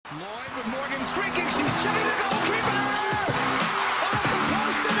with Morgan streaking. She's chipping the goalkeeper. Off the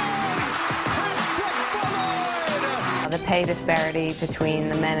post and in. Hat trick for Lloyd. The pay disparity between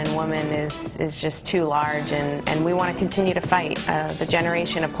the men and women is just too large, and we want to continue to fight. The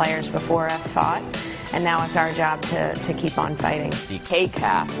generation of players before us fought, and now it's our job to keep on fighting. The pay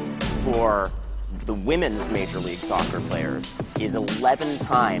cap for the women's Major League Soccer players is 11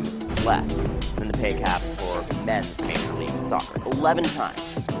 times less than the pay cap for men's Major League Soccer. 11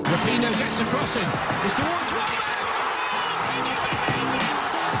 times. Rapinoe gets a crossing. It's towards one. Can you believe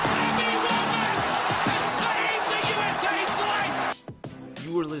this? Amy Woman has saved the USA's life.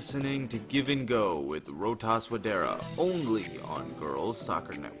 You are listening to Give and Go with Rotas Wadera, only on Girls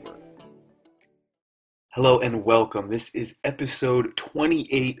Soccer Network. Hello and welcome. This is episode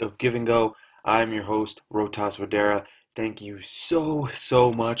 28 of Give and Go. I'm your host, Rotas Wadera. Thank you so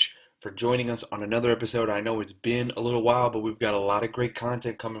much for joining us on another episode. I know it's been a little while, but we've got a lot of great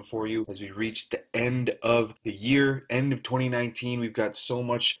content coming for you as we reach the end of the year, end of 2019. We've got so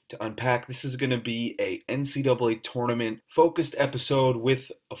much to unpack. This is going to be a NCAA tournament focused episode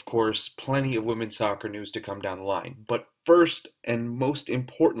with, of course, plenty of women's soccer news to come down the line. But first and most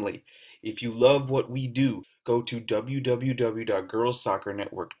importantly, if you love what we do, go to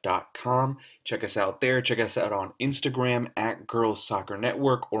www.girlssoccernetwork.com. Check us out there. Check us out on Instagram at Girls Soccer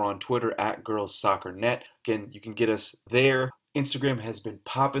Network or on Twitter at Girls Soccer Net. Again, you can get us there. Instagram has been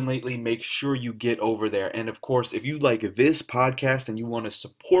popping lately. Make sure you get over there. And of course, if you like this podcast and you want to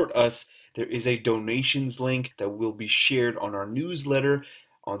support us, there is a donations link that will be shared on our newsletter,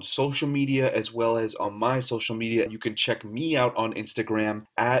 on social media, as well as on my social media. You can check me out on Instagram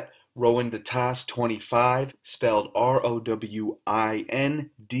at RowinDatas25, spelled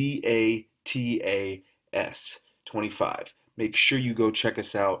RowinDatas 25. Make sure you go check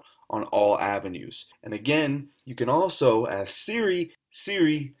us out on all avenues. And again, you can also ask Siri,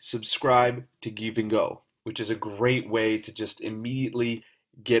 subscribe to Give and Go, which is a great way to just immediately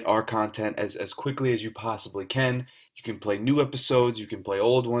get our content as quickly as you possibly can. You can play new episodes, you can play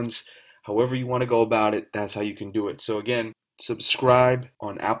old ones, however you want to go about it, that's how you can do it. So again, subscribe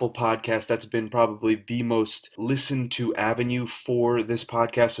on Apple Podcasts. That's been probably the most listened to avenue for this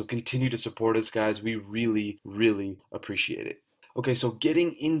podcast. So continue to support us, guys. We really appreciate it. Okay, so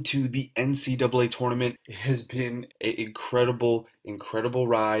getting into the NCAA tournament, it has been an incredible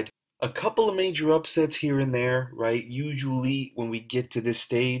ride. A couple of major upsets here and there, right? Usually when we get to this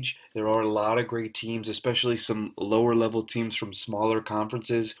stage, there are a lot of great teams, especially some lower level teams from smaller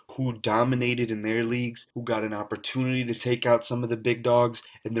conferences who dominated in their leagues, who got an opportunity to take out some of the big dogs.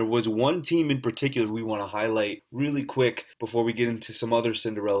 And there was one team in particular we want to highlight really quick before we get into some other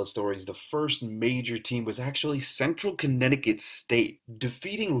Cinderella stories. The first major team was actually Central Connecticut State,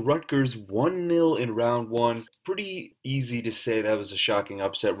 defeating Rutgers 1-0 in round one. Pretty easy to say that was a shocking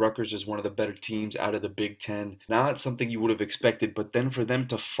upset. Rutgers is one of the better teams out of the Big Ten. Not something you would have expected, but then for them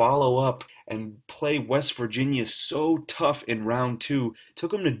to follow up and play West Virginia so tough in round two,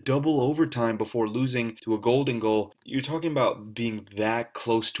 took them to double overtime before losing to a golden goal. You're talking about being that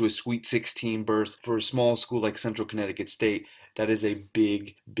close to a Sweet 16 berth for a small school like Central Connecticut State. That is a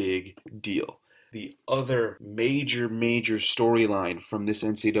big deal. The other major storyline from this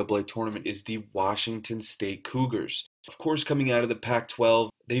NCAA tournament is the Washington State Cougars. Of course, coming out of the Pac-12,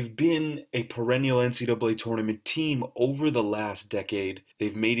 they've been a perennial NCAA tournament team over the last decade.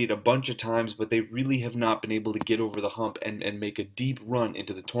 They've made it a bunch of times, but they really have not been able to get over the hump and make a deep run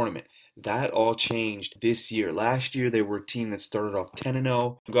into the tournament. That all changed this year. Last year, they were a team that started off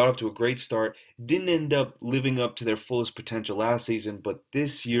 10-0, got off to a great start, didn't end up living up to their fullest potential last season, but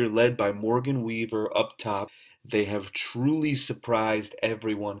this year, led by Morgan Weaver up top, they have truly surprised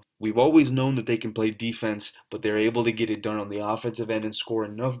everyone. We've always known that they can play defense, but they're able to get it done on the offensive end and score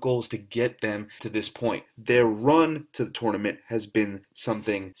enough goals to get them to this point. Their run to the tournament has been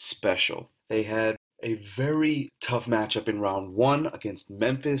something special. They had a very tough matchup in round one against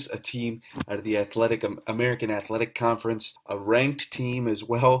Memphis, a team out of the American Athletic Conference, a ranked team as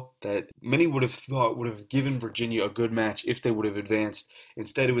well that many would have thought would have given Virginia a good match if they would have advanced.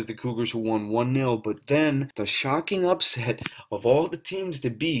 Instead, it was the Cougars who won 1-0, but then the shocking upset of all the teams to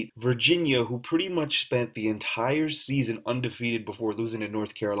beat, Virginia, who pretty much spent the entire season undefeated before losing to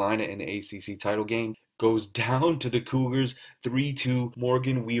North Carolina in the ACC title game, goes down to the Cougars 3-2.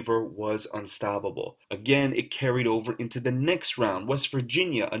 Morgan Weaver was unstoppable. Again, it carried over into the next round. West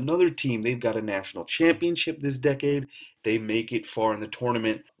Virginia, another team, they've got a national championship this decade. They make it far in the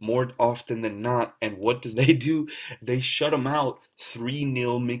tournament more often than not. And what do? They shut them out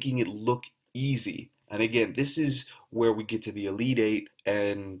 3-0, making it look easy. And again, this is where we get to the Elite Eight.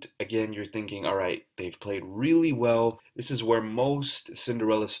 And again, you're thinking, all right, they've played really well. This is where most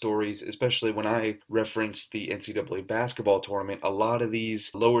Cinderella stories, especially when I reference the NCAA basketball tournament, a lot of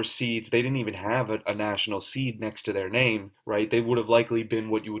these lower seeds, they didn't even have a national seed next to their name, right? They would have likely been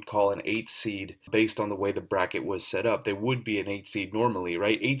what you would call an 8th seed based on the way the bracket was set up. They would be an 8th seed normally,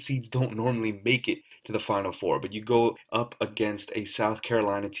 right? 8 seeds don't normally make it to the Final Four, but you go up against a South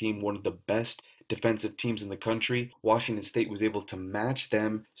Carolina team, one of the best defensive teams in the country. Washington State was able to match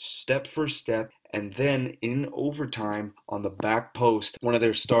them step for step, and then in overtime on the back post, one of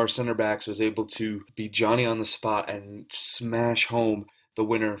their star center backs was able to be Johnny on the spot and smash home the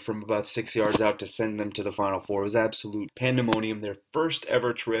winner from about 6 yards out to send them to the Final Four. It was absolute pandemonium, their first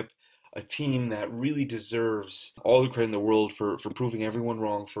ever trip. A team that really deserves all the credit in the world for proving everyone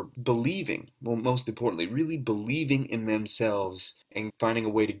wrong, for believing, well, most importantly, really believing in themselves and finding a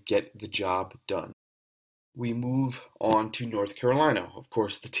way to get the job done. We move on to North Carolina, of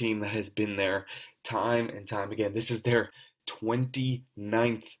course, the team that has been there time and time again. This is their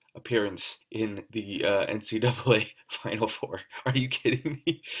 29th appearance in the NCAA Final Four. Are you kidding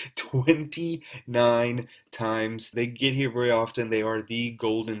me? 29 times. They get here very often. They are the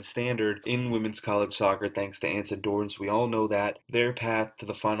golden standard in women's college soccer, thanks to Ansa Dorrance. We all know that. Their path to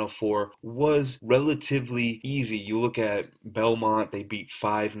the Final Four was relatively easy. You look at Belmont, they beat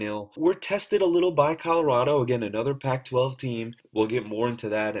 5-0. We're tested a little by Colorado, again, another Pac-12 team. We'll get more into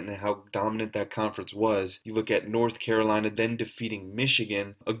that and how dominant that conference was. You look at North Carolina, then defeating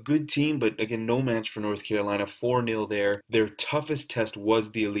Michigan, a good team, but again, no match for North Carolina, 4-0 there. Their toughest test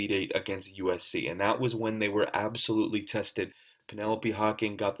was the Elite Eight against USC, and that was when they were absolutely tested. Penelope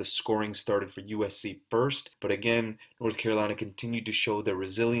Hawking got the scoring started for USC first, but again, North Carolina continued to show their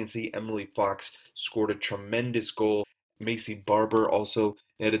resiliency. Emily Fox scored a tremendous goal. Macy Barber also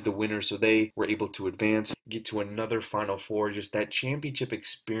netted the winner, so they were able to advance, get to another Final Four. Just that championship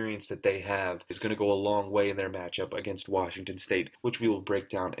experience that they have is going to go a long way in their matchup against Washington State, which we will break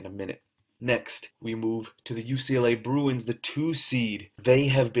down in a minute. Next, we move to the UCLA Bruins, the 2 seed. They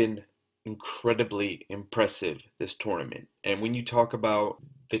have been incredibly impressive this tournament. And when you talk about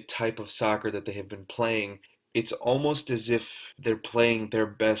the type of soccer that they have been playing, it's almost as if they're playing their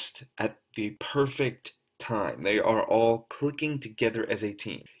best at the perfect time. They are all clicking together as a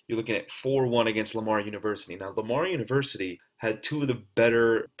team. You're looking at 4-1 against Lamar University. Now, Lamar University had 2 of the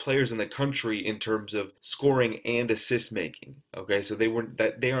better players in the country in terms of scoring and assist making. Okay, so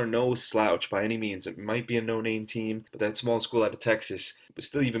they are no slouch by any means. It might be a no-name team, but that small school out of Texas but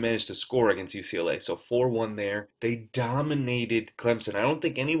still even managed to score against UCLA. So 4-1 there. They dominated Clemson. I don't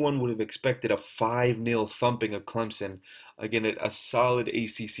think anyone would have expected a 5-0 thumping of Clemson. Again, a solid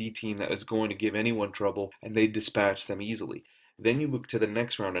ACC team that was going to give anyone trouble, and they dispatched them easily. Then you look to the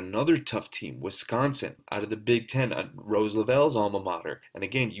next round, another tough team, Wisconsin, out of the Big Ten, Rose Lavelle's alma mater. And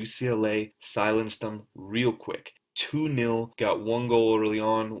again, UCLA silenced them real quick. 2-0, got 1 goal early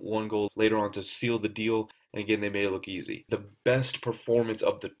on, 1 goal later on to seal the deal. And again, they made it look easy. The best performance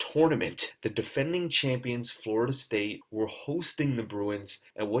of the tournament, the defending champions, Florida State, were hosting the Bruins.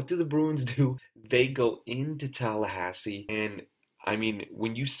 And what do the Bruins do? They go into Tallahassee and I mean,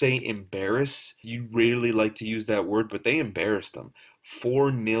 when you say embarrass, you rarely like to use that word, but they embarrassed them.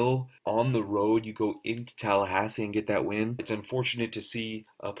 4-0 on the road, you go into Tallahassee and get that win. It's unfortunate to see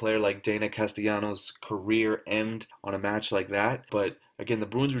a player like Dana Castellanos' career end on a match like that, but again, the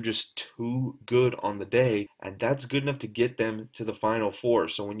Bruins were just too good on the day, and that's good enough to get them to the Final Four.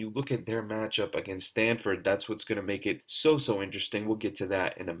 So when you look at their matchup against Stanford, that's what's going to make it so interesting. We'll get to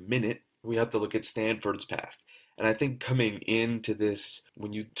that in a minute. We have to look at Stanford's path. And I think coming into this,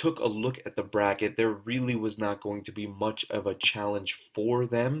 when you took a look at the bracket, there really was not going to be much of a challenge for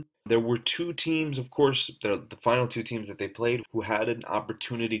them. There were 2 teams, of course, the final 2 teams that they played, who had an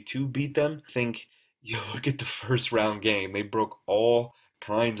opportunity to beat them. I think you look at the first round game, they broke all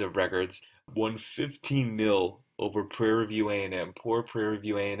kinds of records, won 15-0 over Prairie View A&M. Poor Prairie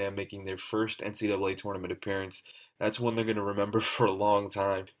View A&M making their first NCAA tournament appearance. That's one they're going to remember for a long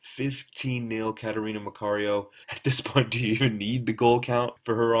time. 15-0 Katerina Macario. At this point, do you even need the goal count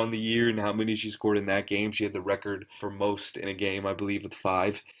for her on the year and how many she scored in that game? She had the record for most in a game, I believe, with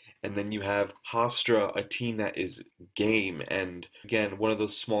 5. And then you have Hofstra, a team that is game. And again, one of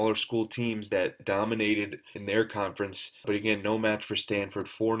those smaller school teams that dominated in their conference. But again, no match for Stanford.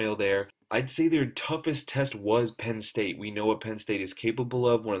 4-0 there. I'd say their toughest test was Penn State. We know what Penn State is capable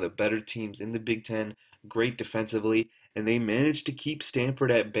of. One of the better teams in the Big Ten. Great defensively. And they managed to keep Stanford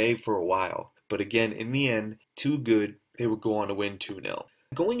at bay for a while. But again, in the end, too good. They would go on to win 2-0.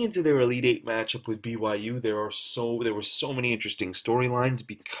 Going into their Elite Eight matchup with BYU, there were so many interesting storylines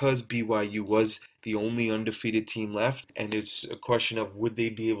because BYU was the only undefeated team left, and it's a question of would they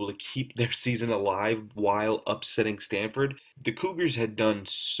be able to keep their season alive while upsetting Stanford. The Cougars had done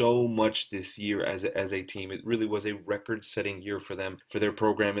so much this year as a team. It really was a record-setting year for them, for their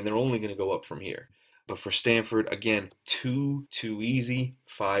program, and they're only going to go up from here. But for Stanford, again, too easy,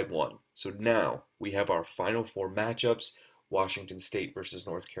 5-1. So now we have our Final Four matchups. Washington State versus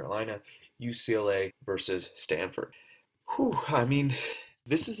North Carolina, UCLA versus Stanford. Whew, I mean,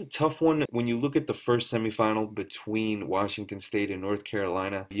 this is a tough one. When you look at the first semifinal between Washington State and North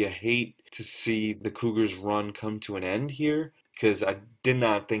Carolina, you hate to see the Cougars' run come to an end here because I did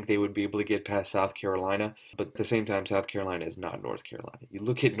not think they would be able to get past South Carolina. But at the same time, South Carolina is not North Carolina. You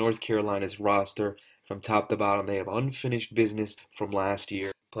look at North Carolina's roster from top to bottom, they have unfinished business from last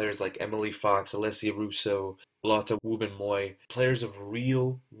year. Players like Emily Fox, Alessia Russo, Lotta Wubben-Moy, players of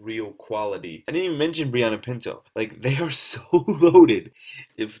real quality. I didn't even mention Brianna Pinto. Like, they are so loaded.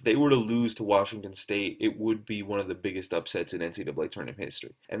 If they were to lose to Washington State, it would be one of the biggest upsets in NCAA tournament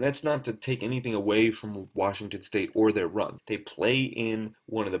history. And that's not to take anything away from Washington State or their run. They play in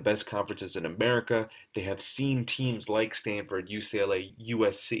one of the best conferences in America. They have seen teams like Stanford, UCLA,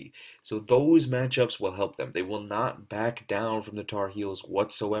 USC. So those matchups will help them. They will not back down from the Tar Heels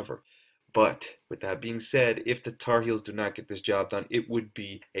whatsoever. But with that being said, if the Tar Heels do not get this job done, it would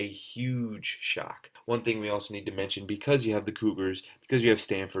be a huge shock. One thing we also need to mention, because you have the Cougars, because you have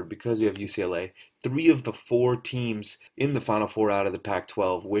Stanford, because you have UCLA, 3 of the 4 teams in the Final Four out of the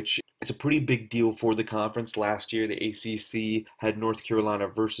Pac-12, which is a pretty big deal for the conference. Last year, the ACC had North Carolina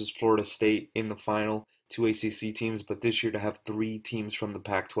versus Florida State in the final. 2 ACC teams, but this year to have 3 teams from the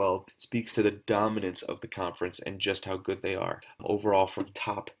Pac-12 speaks to the dominance of the conference and just how good they are overall from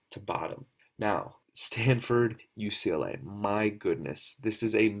top to bottom. Now, Stanford, UCLA, my goodness, this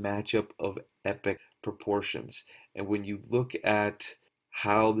is a matchup of epic proportions. And when you look at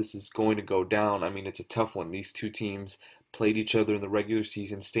how this is going to go down, I mean, it's a tough one. These 2 teams played each other in the regular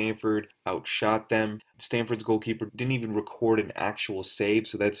season. Stanford outshot them. Stanford's goalkeeper didn't even record an actual save,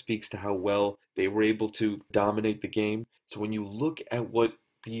 so that speaks to how well they were able to dominate the game. So when you look at what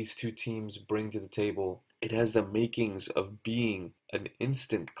these 2 teams bring to the table, it has the makings of being an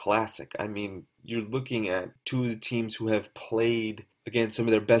instant classic. I mean, you're looking at 2 of the teams who have played against some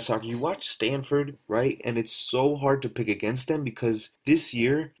of their best soccer. You watch Stanford, right? And it's so hard to pick against them because this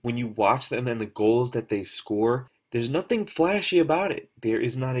year, when you watch them and the goals that they score, there's nothing flashy about it. There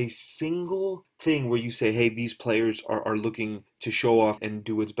is not a single thing where you say, hey, these players are looking to show off and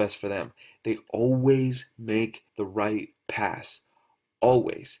do what's best for them. They always make the right pass.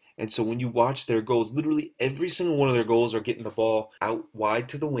 Always. And so when you watch their goals, literally every single one of their goals are getting the ball out wide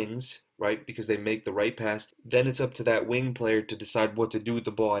to the wings, right? Because they make the right pass. Then it's up to that wing player to decide what to do with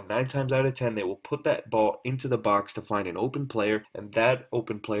the ball. And 9 times out of 10, they will put that ball into the box to find an open player. And that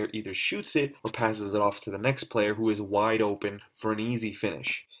open player either shoots it or passes it off to the next player who is wide open for an easy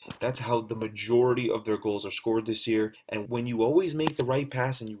finish. That's how the majority of their goals are scored this year. And when you always make the right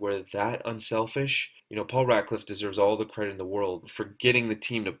pass and you are that unselfish, you know, Paul Ratcliffe deserves all the credit in the world for getting the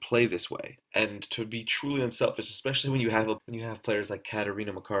team to play this way and to be truly unselfish, especially when you have players like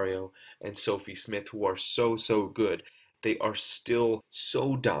Katarina Macario and Sophie Smith who are so good. They are still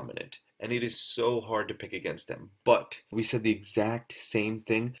so dominant, and it is so hard to pick against them. But we said the exact same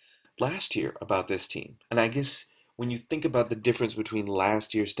thing last year about this team. And I guess when you think about the difference between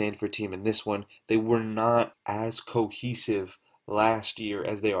last year's Stanford team and this one, they were not as cohesive last year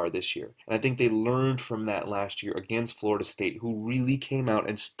as they are this year. And I think they learned from that last year against Florida State, who really came out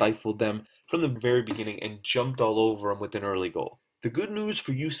and stifled them from the very beginning and jumped all over them with an early goal. The good news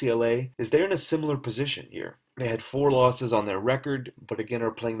for UCLA is they're in a similar position here. They had 4 losses on their record, but again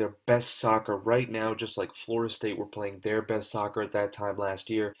are playing their best soccer right now, just like Florida State were playing their best soccer at that time last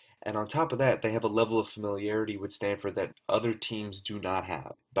year. And on top of that, they have a level of familiarity with Stanford that other teams do not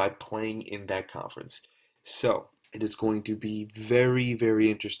have by playing in that conference. So it is going to be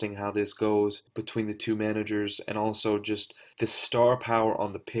very interesting how this goes between the 2 managers, and also just the star power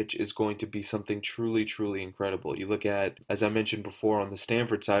on the pitch is going to be something truly incredible. You look at, as I mentioned before, on the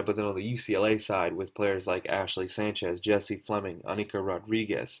Stanford side, but then on the UCLA side with players like Ashley Sanchez, Jessie Fleming, Anika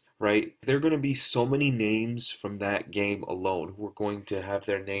Rodriguez, right? There are going to be so many names from that game alone who are going to have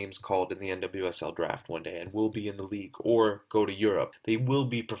their names called in the NWSL draft one day and will be in the league or go to Europe. They will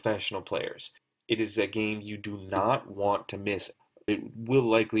be professional players. It is a game you do not want to miss. It will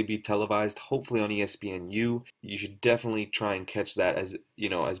likely be televised, hopefully on ESPNU. You should definitely try and catch that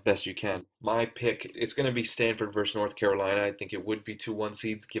as best you can. My pick, it's going to be Stanford versus North Carolina. I think it would be 2 1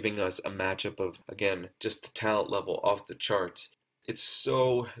 seeds, giving us a matchup of, again, just the talent level off the charts. It's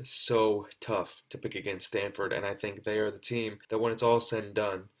so, so tough to pick against Stanford, and I think they are the team that when it's all said and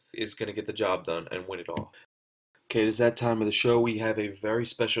done is going to get the job done and win it all. Okay, it is that time of the show. We have a very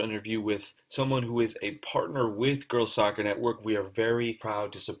special interview with someone who is a partner with Girls Soccer Network. We are very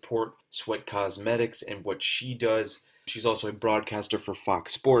proud to support Sweat Cosmetics and what she does. She's also a broadcaster for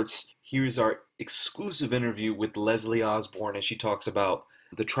Fox Sports. Here's our exclusive interview with Leslie Osborne as she talks about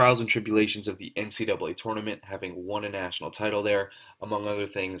the trials and tribulations of the NCAA tournament, having won a national title there, among other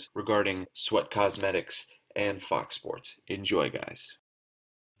things regarding Sweat Cosmetics and Fox Sports. Enjoy, guys.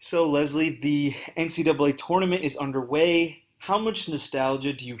 So, Leslie, the NCAA tournament is underway. How much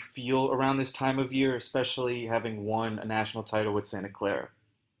nostalgia do you feel around this time of year, especially having won a national title with Santa Clara?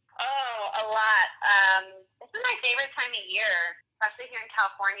 Oh, a lot. This is my favorite time of year, especially here in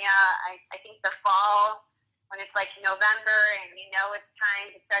California. I think the fall, when it's like November and you know it's time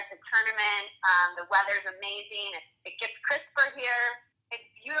to start the tournament, the weather's amazing. It gets crisper here. It's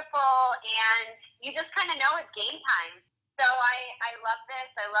beautiful, and you just kind of know it's game time. So I love this.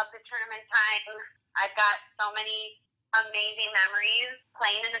 I love the tournament time. I've got so many amazing memories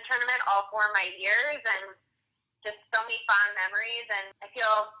playing in the tournament all 4 of my years, and just so many fond memories. And I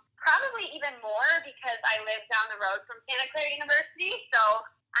feel probably even more because I live down the road from Santa Clara University. So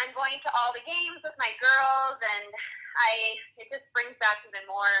I'm going to all the games with my girls, and it just brings back even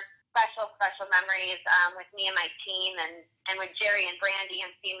more special memories with me and my team, and with Jerry and Brandy,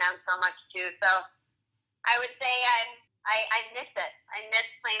 and seeing them so much too. So I would say I miss it. I miss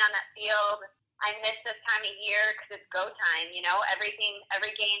playing on that field. I miss this time of year because it's go time. You know, every game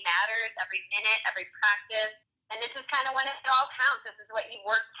matters, every minute, every practice. And this is kind of when it all counts. This is what you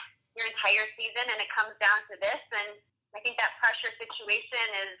worked your entire season, and it comes down to this. And I think that pressure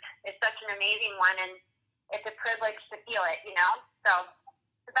situation is such an amazing one, and it's a privilege to feel it, you know? So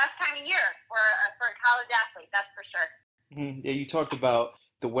the best time of year for a college athlete, that's for sure. Mm-hmm. Yeah, you talked about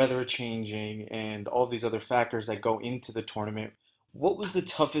the weather changing and all these other factors that go into the tournament. What was the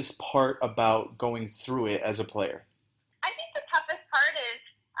toughest part about going through it as a player? I think the toughest part is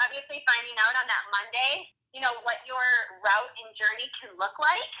obviously finding out on that Monday, you know, what your route and journey can look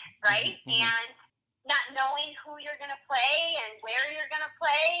like, right? Mm-hmm. And not knowing who you're going to play and where you're going to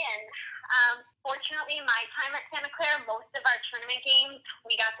play. And fortunately, my time at Santa Clara, most of our tournament games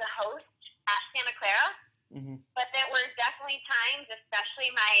we got to host at Santa Clara. Mm-hmm. But there were definitely times,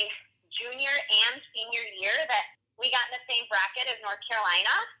 especially my junior and senior year, that we got in the same bracket as North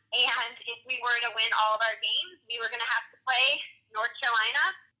Carolina. And if we were to win all of our games, we were going to have to play North Carolina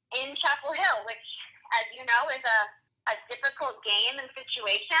in Chapel Hill, which, as you know, is a difficult game and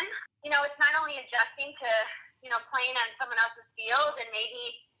situation. You know, it's not only adjusting to, you know, playing on someone else's field, and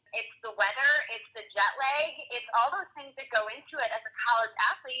maybe it's the weather, it's the jet lag, it's all those things that go into it as a college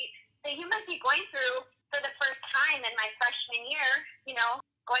athlete that you might be going through for the first time in my freshman year, you know,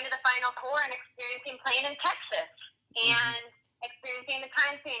 going to the Final Four and experiencing playing in Texas and experiencing the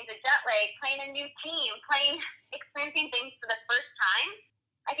time change, the jet lag, playing a new team, experiencing things for the first time.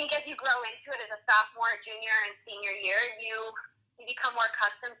 I think as you grow into it as a sophomore, junior, and senior year, you become more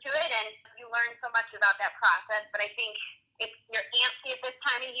accustomed to it, and you learn so much about that process. But I think you're antsy at this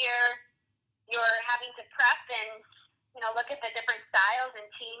time of year. You're having to prep and, you know, look at the different styles and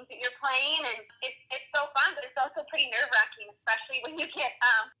teams that you're playing, and it's so fun, but it's also pretty nerve-wracking, especially when you get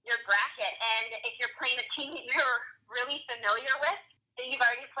your bracket. And if you're playing a team that you're really familiar with, that you've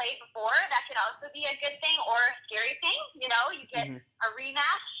already played before, that could also be a good thing or a scary thing. You know, you get a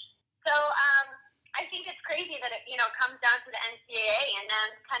rematch. So I think it's crazy that it, you know, comes down to the NCAA and then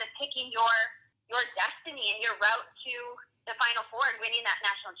kind of picking your destiny and your route to the Final Four and winning that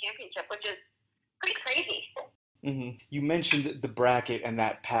national championship, which is pretty crazy. Mm-hmm. You mentioned the bracket and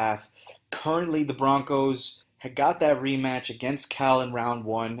that path. Currently, the Broncos had got that rematch against Cal in round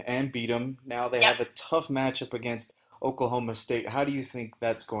 1 and beat them. Now they have a tough matchup against Oklahoma State. How do you think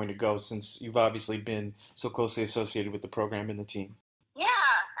that's going to go, since you've obviously been so closely associated with the program and the team? Yeah,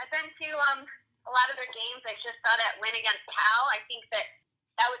 I've been to a lot of their games. I just saw that win against Cal. I think that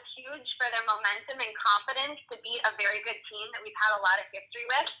was huge for their momentum and confidence to beat a very good team that we've had a lot of history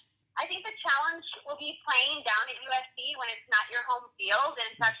with. I think the challenge will be playing down at USC when it's not your home field, and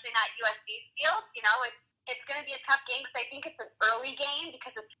it's actually not USC's field. You know, it's going to be a tough game because I think it's an early game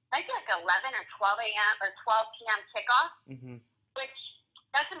because it's like 11 or 12 a.m. or 12 p.m. kickoff, which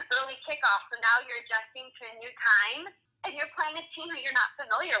that's an early kickoff. So now you're adjusting to a new time, and you're playing a team that you're not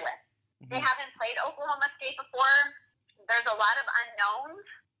familiar with. They haven't played Oklahoma State before. There's a lot of unknowns.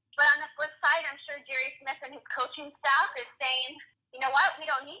 But on the flip side, I'm sure Jerry Smith and his coaching staff is saying, you know what, we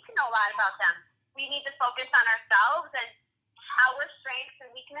don't need to know a lot about them. We need to focus on ourselves and our strengths and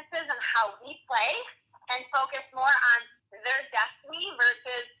weaknesses and how we play, and focus more on their destiny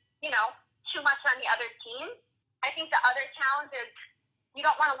versus, too much on the other team. I think the other challenge is you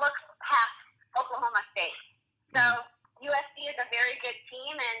don't want to look past Oklahoma State. So USC is a very good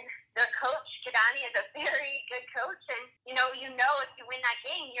team, and their coach, Kadani, is a very good coach. And, if you win that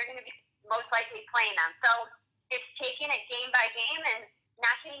game, you're going to be most likely playing them. So it's taking it game by game and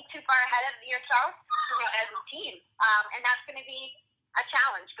not getting too far ahead of yourself, as a team. And that's going to be a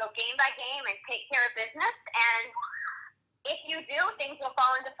challenge. Go game by game and take care of business. And if you do, things will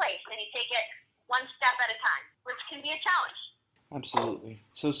fall into place. And you take it one step at a time, which can be a challenge. Absolutely.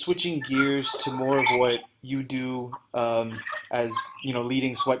 So switching gears to more of what you do as,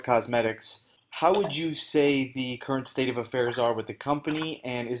 leading Sweat Cosmetics, how would you say the current state of affairs are with the company,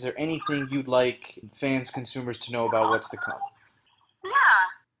 and is there anything you'd like fans, consumers to know about what's to come? Yeah,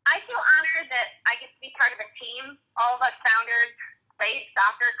 I feel honored that I get to be part of a team. All of us founders played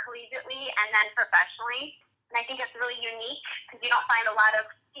soccer collegiately and then professionally, and I think it's really unique because you don't find a lot of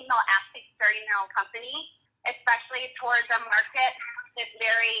female athletes starting their own company, especially towards a market that's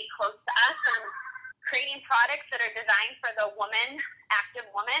very close to us and creating products that are designed for the woman, active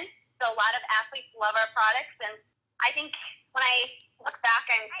woman. So a lot of athletes love our products, and I think when I look back,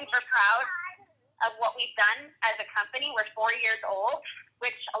 I'm super proud of what we've done as a company. We're 4 years old,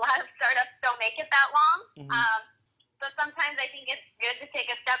 which a lot of startups don't make it that long. So sometimes I think it's good to take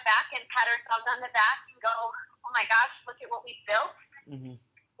a step back and pat ourselves on the back and go, oh my gosh, look at what we've built.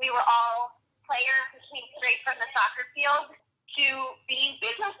 We were all players who came straight from the soccer field to being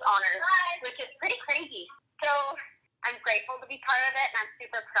business owners, which is pretty crazy. So I'm grateful to be part of it, and I'm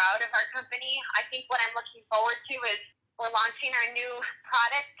super proud of our company. I think what I'm looking forward to is we're launching our new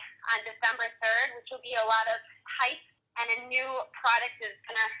product on December 3rd, which will be a lot of hype, and a new product is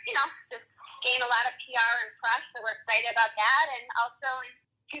going to, just gain a lot of PR and press, so we're excited about that. And also in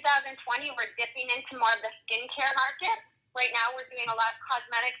 2020, we're dipping into more of the skincare market. Right now, we're doing a lot of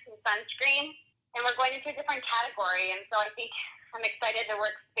cosmetics and sunscreen, and we're going into a different category. And so I think I'm excited that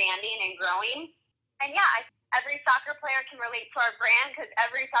we're expanding and growing. And yeah, every soccer player can relate to our brand because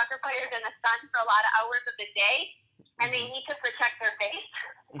every soccer player is in the sun for a lot of hours of the day, and they need to protect their face.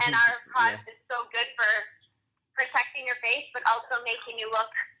 And our product is so good for protecting your face, but also making you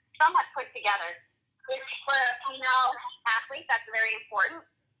look somewhat put together. Which for a female athlete, that's very important.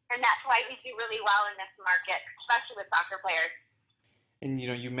 And that's why we do really well in this market, especially with soccer players. And,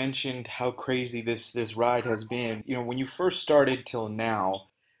 you mentioned how crazy this ride has been. When you first started till now,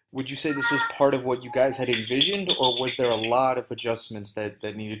 would you say this was part of what you guys had envisioned, or was there a lot of adjustments that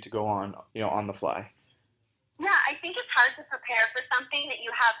needed to go on, on the fly? Yeah, I think it's hard to prepare for something that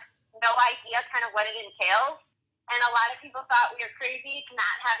you have no idea kind of what it entails. And a lot of people thought we were crazy to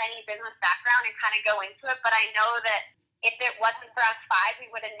not have any business background and kind of go into it. But I know that if it wasn't for us five, we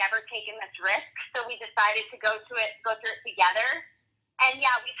would have never taken this risk. So we decided to go through it together. And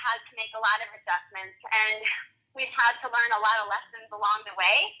yeah, we've had to make a lot of adjustments, and we've had to learn a lot of lessons along the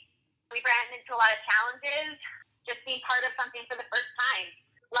way. We've ran into a lot of challenges just being part of something for the first time.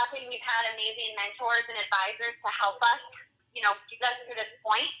 Luckily, we've had amazing mentors and advisors to help us, get us to this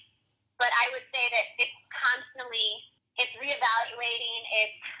point. But I would say that it's reevaluating,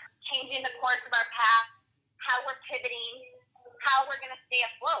 it's changing the course of our path, how we're pivoting, how we're going to stay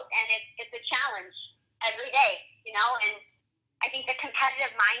afloat. And it's a challenge every day, and I think the competitive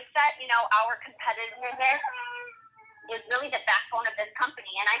mindset, our competitiveness is really the backbone of this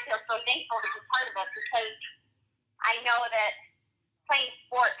company. And I feel so thankful to be part of it because I know that playing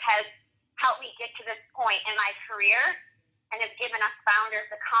sports has helped me get to this point in my career and has given us founders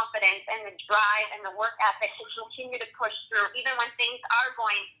the confidence and the drive and the work ethic to continue to push through even when things are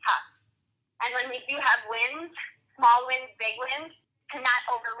going tough. And when we do have wins, small wins, big wins, to not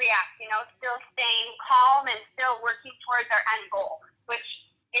overreact, still staying calm and still working towards our end goal, which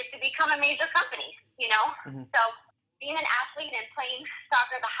is to become a major company, So being an athlete and playing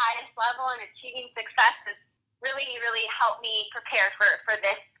soccer at the highest level and achieving success has really, really helped me prepare for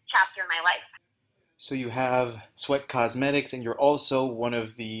this chapter in my life. So you have Sweat Cosmetics, and you're also one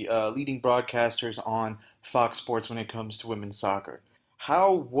of the leading broadcasters on Fox Sports when it comes to women's soccer.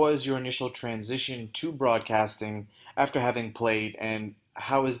 How was your initial transition to broadcasting after having played, and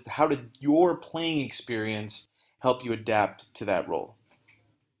how did your playing experience help you adapt to that role?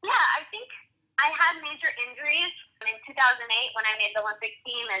 Yeah, I think I had major injuries in 2008 when I made the Olympic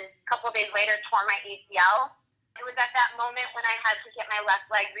team, and a couple of days later tore my ACL. It was at that moment when I had to get my left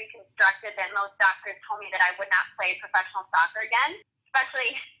leg reconstructed that most doctors told me that I would not play professional soccer again,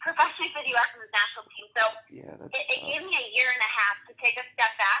 especially for the U.S. women's national team. So it gave me a year and a half to take a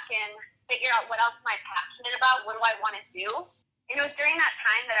step back and figure out what else am I passionate about, what do I want to do. And it was during that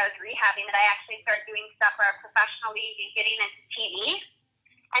time that I was rehabbing that I actually started doing stuff for a professional league and getting into TV.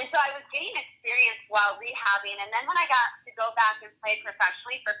 And so I was getting experience while rehabbing. And then when I got to go back and play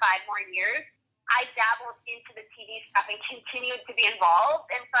professionally for 5 more years, I dabbled into the TV stuff and continued to be involved.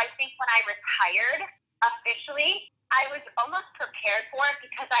 And so I think when I retired officially, I was almost prepared for it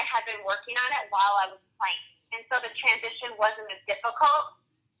because I had been working on it while I was playing. And so the transition wasn't as difficult.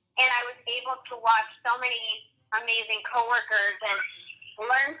 And I was able to watch so many amazing coworkers and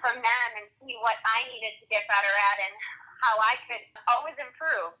learn from them and see what I needed to get better at and how I could always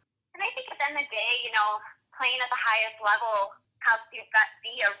improve. And I think at the end of the day, playing at the highest level helps you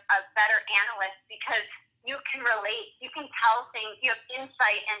be a better analyst because you can relate, you can tell things, you have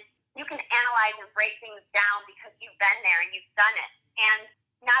insight, and you can analyze and break things down because you've been there and you've done it. And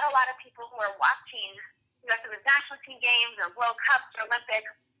not a lot of people who are watching U.S. Women's National Team games or World Cups or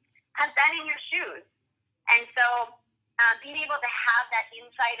Olympics have been in your shoes. And so being able to have that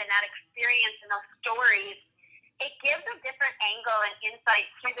insight and that experience and those stories, it gives a different angle and insight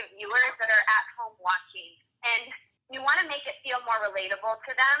to the viewers that are at home watching. And you want to make it feel more relatable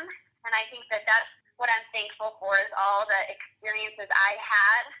to them. And I think that that's what I'm thankful for is all the experiences I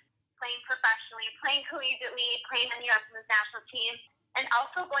had playing professionally, playing collegiately, playing in the U.S. Women's National Team, and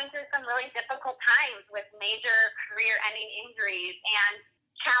also going through some really difficult times with major career-ending injuries and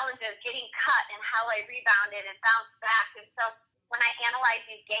challenges, getting cut and how I rebounded and bounced back. And so when I analyze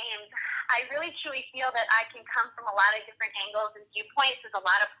these games, I really truly feel that I can come from a lot of different angles and viewpoints with a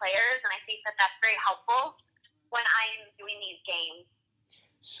lot of players, and I think that that's very helpful when I'm doing these games.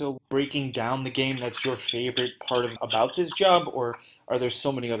 So breaking down the game, that's your favorite part about this job, or are there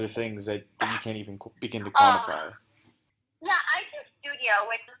so many other things that you can't even begin to quantify? Yeah, I do studio,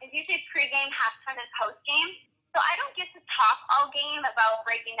 which is usually pregame, halftime, and postgame. So I don't get to talk all game about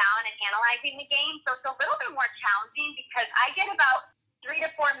breaking down and analyzing the game. So it's a little bit more challenging because I get about 3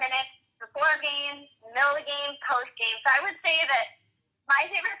 to 4 minutes before a game, middle of the game, post game. So I would say that my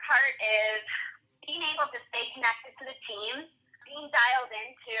favorite part is being able to stay connected to the team, being dialed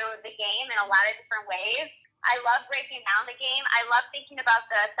into the game in a lot of different ways. I love breaking down the game. I love thinking about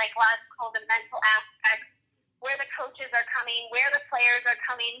the psychological, the mental aspects, where the coaches are coming, where the players are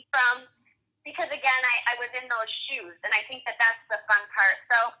coming from. Because, again, I was in those shoes, and I think that that's the fun part.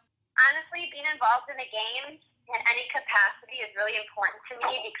 So, honestly, being involved in the game in any capacity is really important to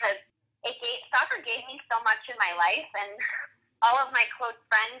me because soccer gave me so much in my life, and all of my close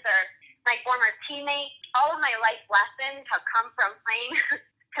friends are my former teammates. All of my life lessons have come from playing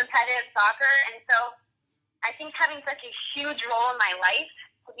competitive soccer, and so I think having such a huge role in my life,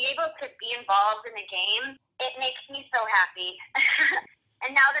 to be able to be involved in the game, it makes me so happy.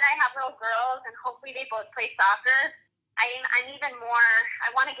 And now that I have little girls and hopefully they both play soccer, I'm even more,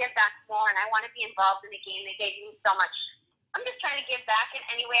 I want to give back more and I want to be involved in the game. They gave me so much. I'm just trying to give back in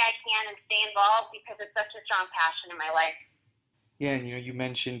any way I can and stay involved because it's such a strong passion in my life. Yeah, and you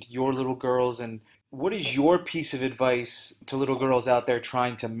mentioned your little girls, and what is your piece of advice to little girls out there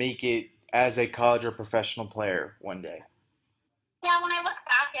trying to make it as a college or professional player one day? Yeah, when I look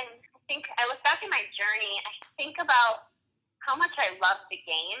back in my journey, I think about how much I loved the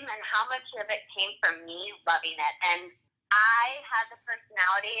game and how much of it came from me loving it. And I had the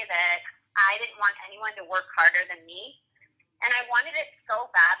personality that I didn't want anyone to work harder than me. And I wanted it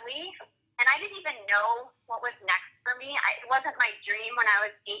so badly. And I didn't even know what was next for me. It wasn't my dream when I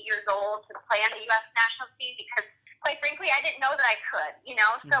was 8 years old to play on the U.S. national team because, quite frankly, I didn't know that I could,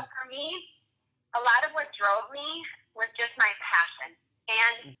 So for me, a lot of what drove me was just my passion.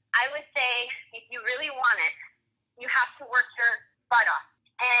 And I would say if you really want it, you have to work your butt off.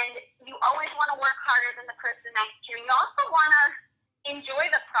 And you always want to work harder than the person next to you. And you also want to enjoy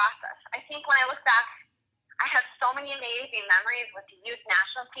the process. I think when I look back, I have so many amazing memories with the youth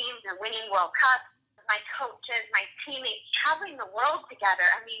national teams and winning World Cups, my coaches, my teammates, traveling the world together.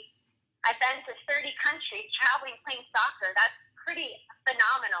 I mean, I've been to 30 countries traveling, playing soccer. That's pretty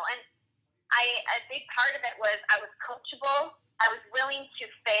phenomenal. And a big part of it was I was coachable. I was willing to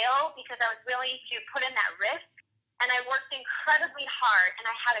fail because I was willing to put in that risk. And I worked incredibly hard, and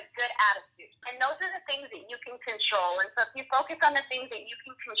I had a good attitude. And those are the things that you can control. And so if you focus on the things that you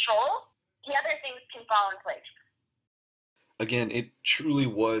can control, the other things can fall in place. Again, it truly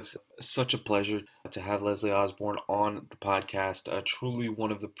was such a pleasure to have Leslie Osborne on the podcast. Truly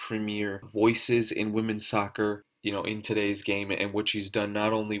one of the premier voices in women's soccer, in today's game, and what she's done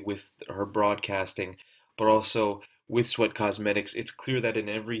not only with her broadcasting, but also with Sweat Cosmetics. It's clear that in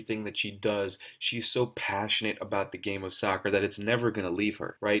everything that she does, she's so passionate about the game of soccer that it's never going to leave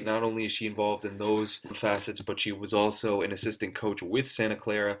her, right? Not only is she involved in those facets, but she was also an assistant coach with Santa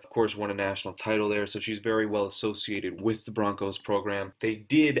Clara, of course, won a national title there, so she's very well associated with the Broncos program. They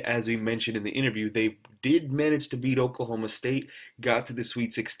did, as we mentioned in the interview, they did manage to beat Oklahoma State, got to the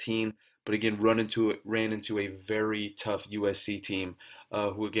Sweet 16, but again, ran into a very tough USC team,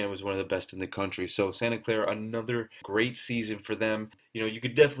 who again was one of the best in the country. So Santa Clara, another great season for them. You know, you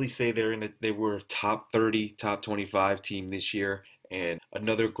could definitely say they were a top 30, top 25 team this year, and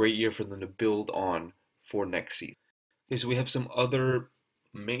another great year for them to build on for next season. Okay, so we have some other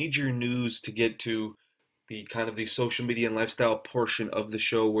major news to get to, the kind of the social media and lifestyle portion of the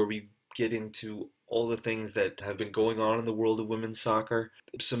show where we get into all the things that have been going on in the world of women's soccer.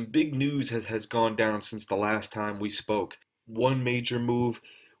 Some big news has gone down since the last time we spoke. One major move,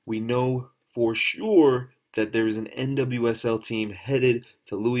 we know for sure that there is an NWSL team headed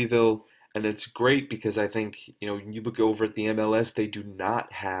to Louisville, and it's great because I think, you know, you look over at the MLS, they do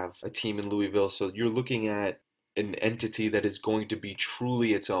not have a team in Louisville, so you're looking at an entity that is going to be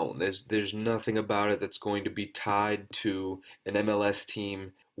truly its own. There's nothing about it that's going to be tied to an MLS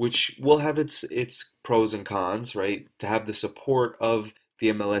team, which will have its pros and cons, right? To have the support of the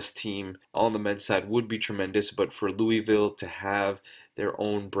MLS team on the men's side would be tremendous, but for Louisville to have their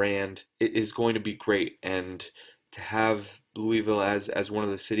own brand, it is going to be great. And to have Louisville as one of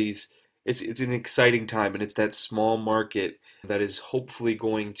the cities, it's an exciting time, and it's that small market that is hopefully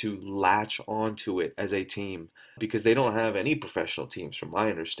going to latch onto it as a team, because they don't have any professional teams, from my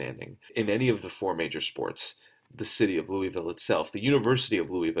understanding, in any of the four major sports. The city of Louisville itself, the University of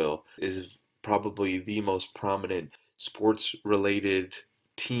Louisville, is probably the most prominent sports-related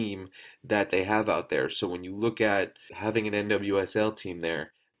team that they have out there. So when you look at having an NWSL team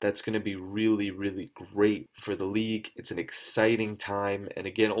there, that's going to be really, really great for the league. It's an exciting time, and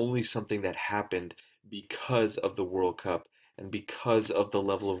again, only something that happened because of the World Cup and because of the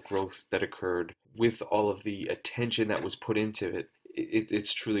level of growth that occurred with all of the attention that was put into it.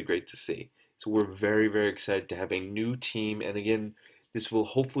 It's truly great to see. So we're very, very excited to have a new team, and again, this will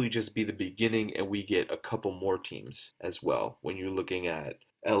hopefully just be the beginning, and we get a couple more teams as well when you're looking at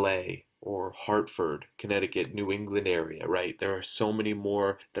LA or Hartford, Connecticut, New England area, right? There are so many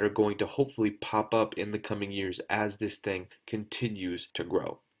more that are going to hopefully pop up in the coming years as this thing continues to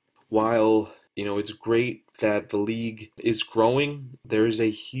grow. While, you know, it's great that the league is growing, there is a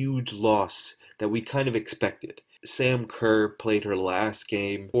huge loss that we kind of expected. Sam Kerr played her last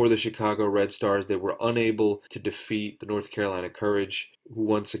game for the Chicago Red Stars. They were unable to defeat the North Carolina Courage, who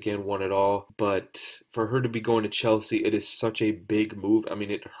once again won it all. But for her to be going to Chelsea, it is such a big move. I mean,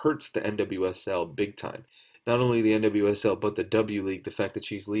 it hurts the NWSL big time. Not only the NWSL, but the W League, the fact that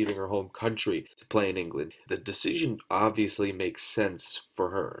she's leaving her home country to play in England. The decision obviously makes sense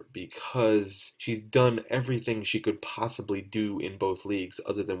for her because she's done everything she could possibly do in both leagues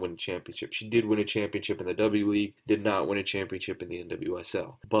other than win a championship. She did win a championship in the W League, did not win a championship in the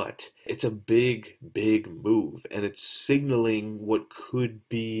NWSL. But it's a big, big move, and it's signaling what could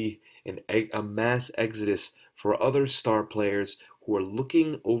be a mass exodus for other star players who are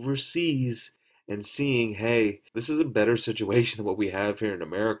looking overseas and seeing, hey, this is a better situation than what we have here in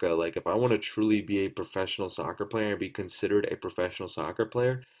America. Like, if I want to truly be a professional soccer player and be considered a professional soccer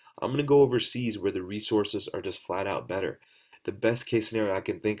player, I'm going to go overseas where the resources are just flat out better. The best case scenario I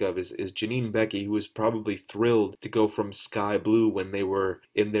can think of is Janine Becky, who was probably thrilled to go from Sky Blue when they were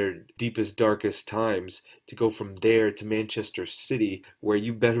in their deepest, darkest times, to go from there to Manchester City, where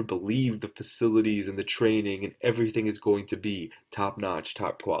you better believe the facilities and the training and everything is going to be top-notch,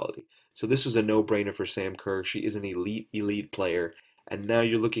 top quality. So this was a no-brainer for Sam Kerr. She is an elite player. And now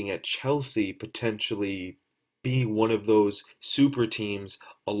you're looking at Chelsea potentially being one of those super teams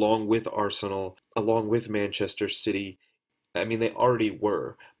along with Arsenal, along with Manchester City. I mean, they already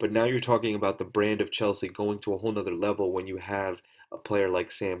were, but now you're talking about the brand of Chelsea going to a whole nother level when you have a player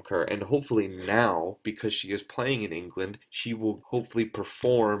like Sam Kerr. And hopefully now, because she is playing in England, she will hopefully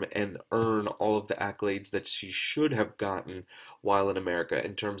perform and earn all of the accolades that she should have gotten while in America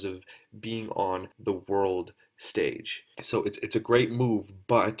in terms of being on the world stage. So it's a great move,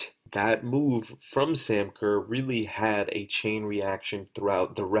 but that move from Sam Kerr really had a chain reaction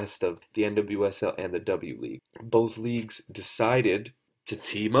throughout the rest of the NWSL and the W League. Both leagues decided to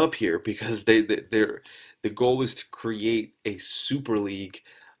team up here because the goal is to create a super league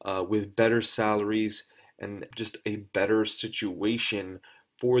with better salaries and just a better situation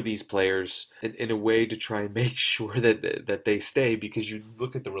for these players in a way to try and make sure that they stay, because you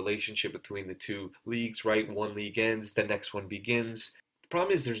look at the relationship between the two leagues, right? One league ends, the next one begins.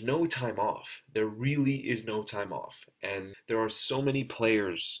 Problem is, there's no time off. There really is no time off. And there are so many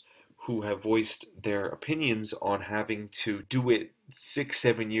players who have voiced their opinions on having to do it 6,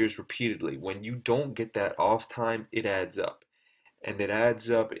 7 years repeatedly. When you don't get that off time, it adds up. And it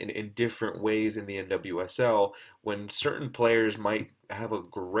adds up in different ways in the NWSL when certain players might have a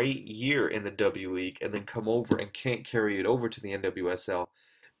great year in the W League and then come over and can't carry it over to the NWSL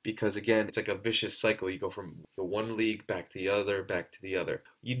because again, it's like a vicious cycle. You go from the one league back to the other, back to the other.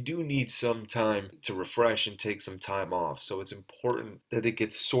 You do need some time to refresh and take some time off. So it's important that it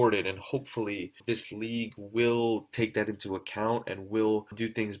gets sorted, and hopefully this league will take that into account and will do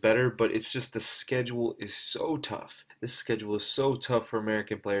things better. But it's just the schedule is so tough. This schedule is so tough for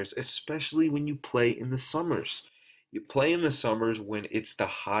American players, especially when you play in the summers. You play in the summers when it's the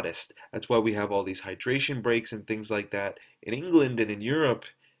hottest. That's why we have all these hydration breaks and things like that. In England and in Europe,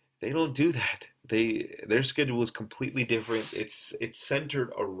 they don't do that. Their schedule is completely different. It's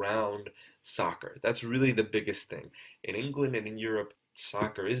centered around soccer. That's really the biggest thing. In England and in Europe,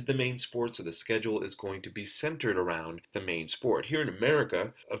 soccer is the main sport, so the schedule is going to be centered around the main sport. Here in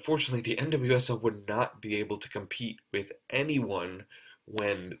America, unfortunately, the NWSL would not be able to compete with anyone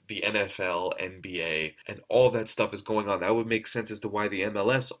when the NFL, NBA, and all that stuff is going on. That would make sense as to why the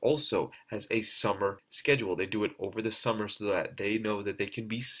MLS also has a summer schedule. They do it over the summer so that they know that they can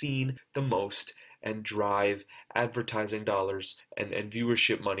be seen the most and drive advertising dollars and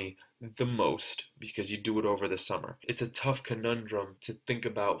viewership money the most because you do it over the summer. It's a tough conundrum to think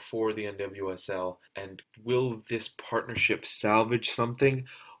about for the NWSL, and will this partnership salvage something?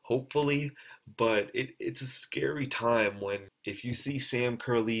 Hopefully, but it's a scary time when if you see Sam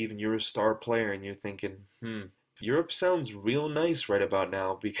Kerr leave and you're a star player and you're thinking, Europe sounds real nice right about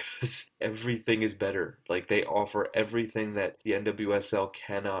now because everything is better. Like they offer everything that the NWSL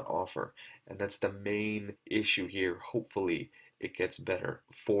cannot offer. And that's the main issue here. Hopefully it gets better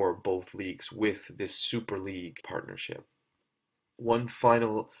for both leagues with this Super League partnership. One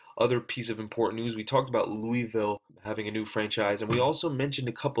final other piece of important news, we talked about Louisville having a new franchise, and we also mentioned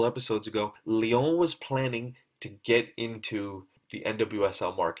a couple episodes ago, Lyon was planning to get into the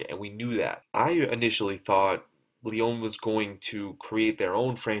NWSL market, and we knew that. I initially thought Lyon was going to create their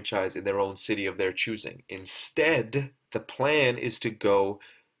own franchise in their own city of their choosing. Instead, the plan is to go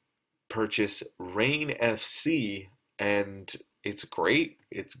purchase Reign FC, and it's great,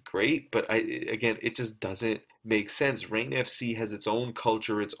 but again, it just doesn't make sense. Reign FC has its own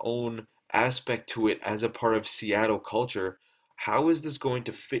culture, its own aspect to it as a part of Seattle culture. How is this going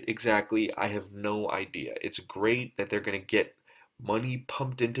to fit exactly? I have no idea. It's great that they're going to get money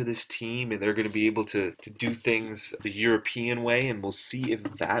pumped into this team and they're going to be able to do things the European way, and we'll see if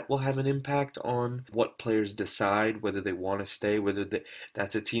that will have an impact on what players decide, whether they want to stay, whether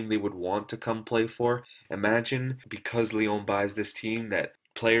that's a team they would want to come play for. Imagine, because Lyon buys this team, that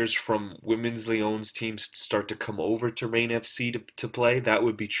players from women's Lyon's teams start to come over to Reign FC to play. That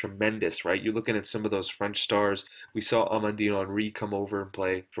would be tremendous, right? You're looking at some of those French stars. We saw Amandine Henry come over and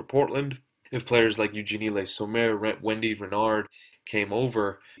play for Portland. If players like Eugenie Le Sommer, Wendy Renard came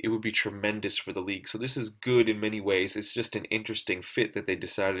over, it would be tremendous for the league. So this is good in many ways. It's just an interesting fit that they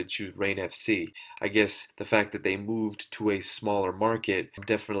decided to choose Reign FC. I guess the fact that they moved to a smaller market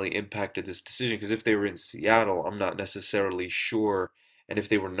definitely impacted this decision, because if they were in Seattle, I'm not necessarily sure, and if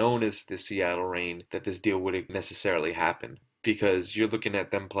they were known as the Seattle Reign, that this deal would necessarily happen. Because you're looking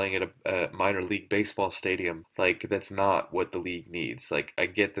at them playing at a minor league baseball stadium. Like, that's not what the league needs. Like, I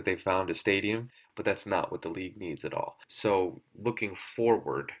get that they found a stadium, but that's not what the league needs at all. So, looking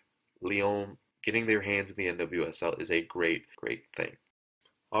forward, Lyon getting their hands in the NWSL is a great, great thing.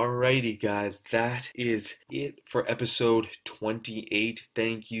 Alrighty, guys, that is it for episode 28.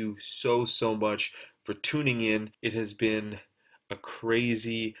 Thank you so much for tuning in. It has been a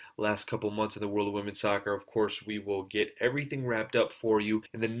crazy last couple months in the world of women's soccer. Of course, we will get everything wrapped up for you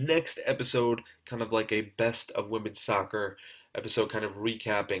in the next episode, kind of like a best of women's soccer episode, kind of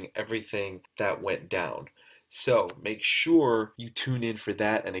recapping everything that went down. So make sure you tune in for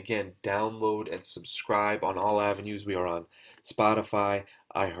that. And again, download and subscribe on all avenues. We are on Spotify,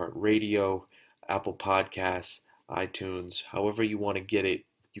 iHeartRadio, Apple Podcasts, iTunes. However you want to get it,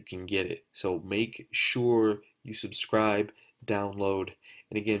 you can get it. So make sure you subscribe, download,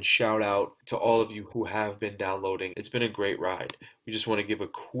 and again, shout out to all of you who have been downloading. It's been a great ride. We just want to give a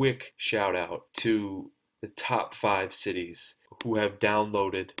quick shout out to the top 5 cities who have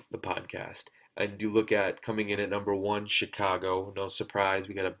downloaded the podcast. And you look at coming in at number 1, Chicago. No surprise,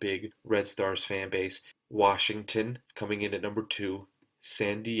 we got a big Red Stars fan base. Washington coming in at number 2.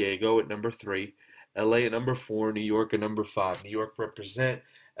 San Diego at number 3. LA at number 4. New York at number 5. New York represent.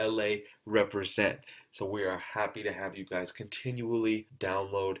 LA represent. So we are happy to have you guys continually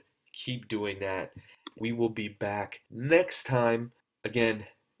download. Keep doing that. We will be back next time. Again,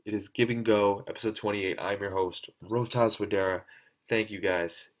 it is Give and Go, episode 28. I'm your host, Rotas Wadera. Thank you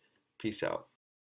guys. Peace out.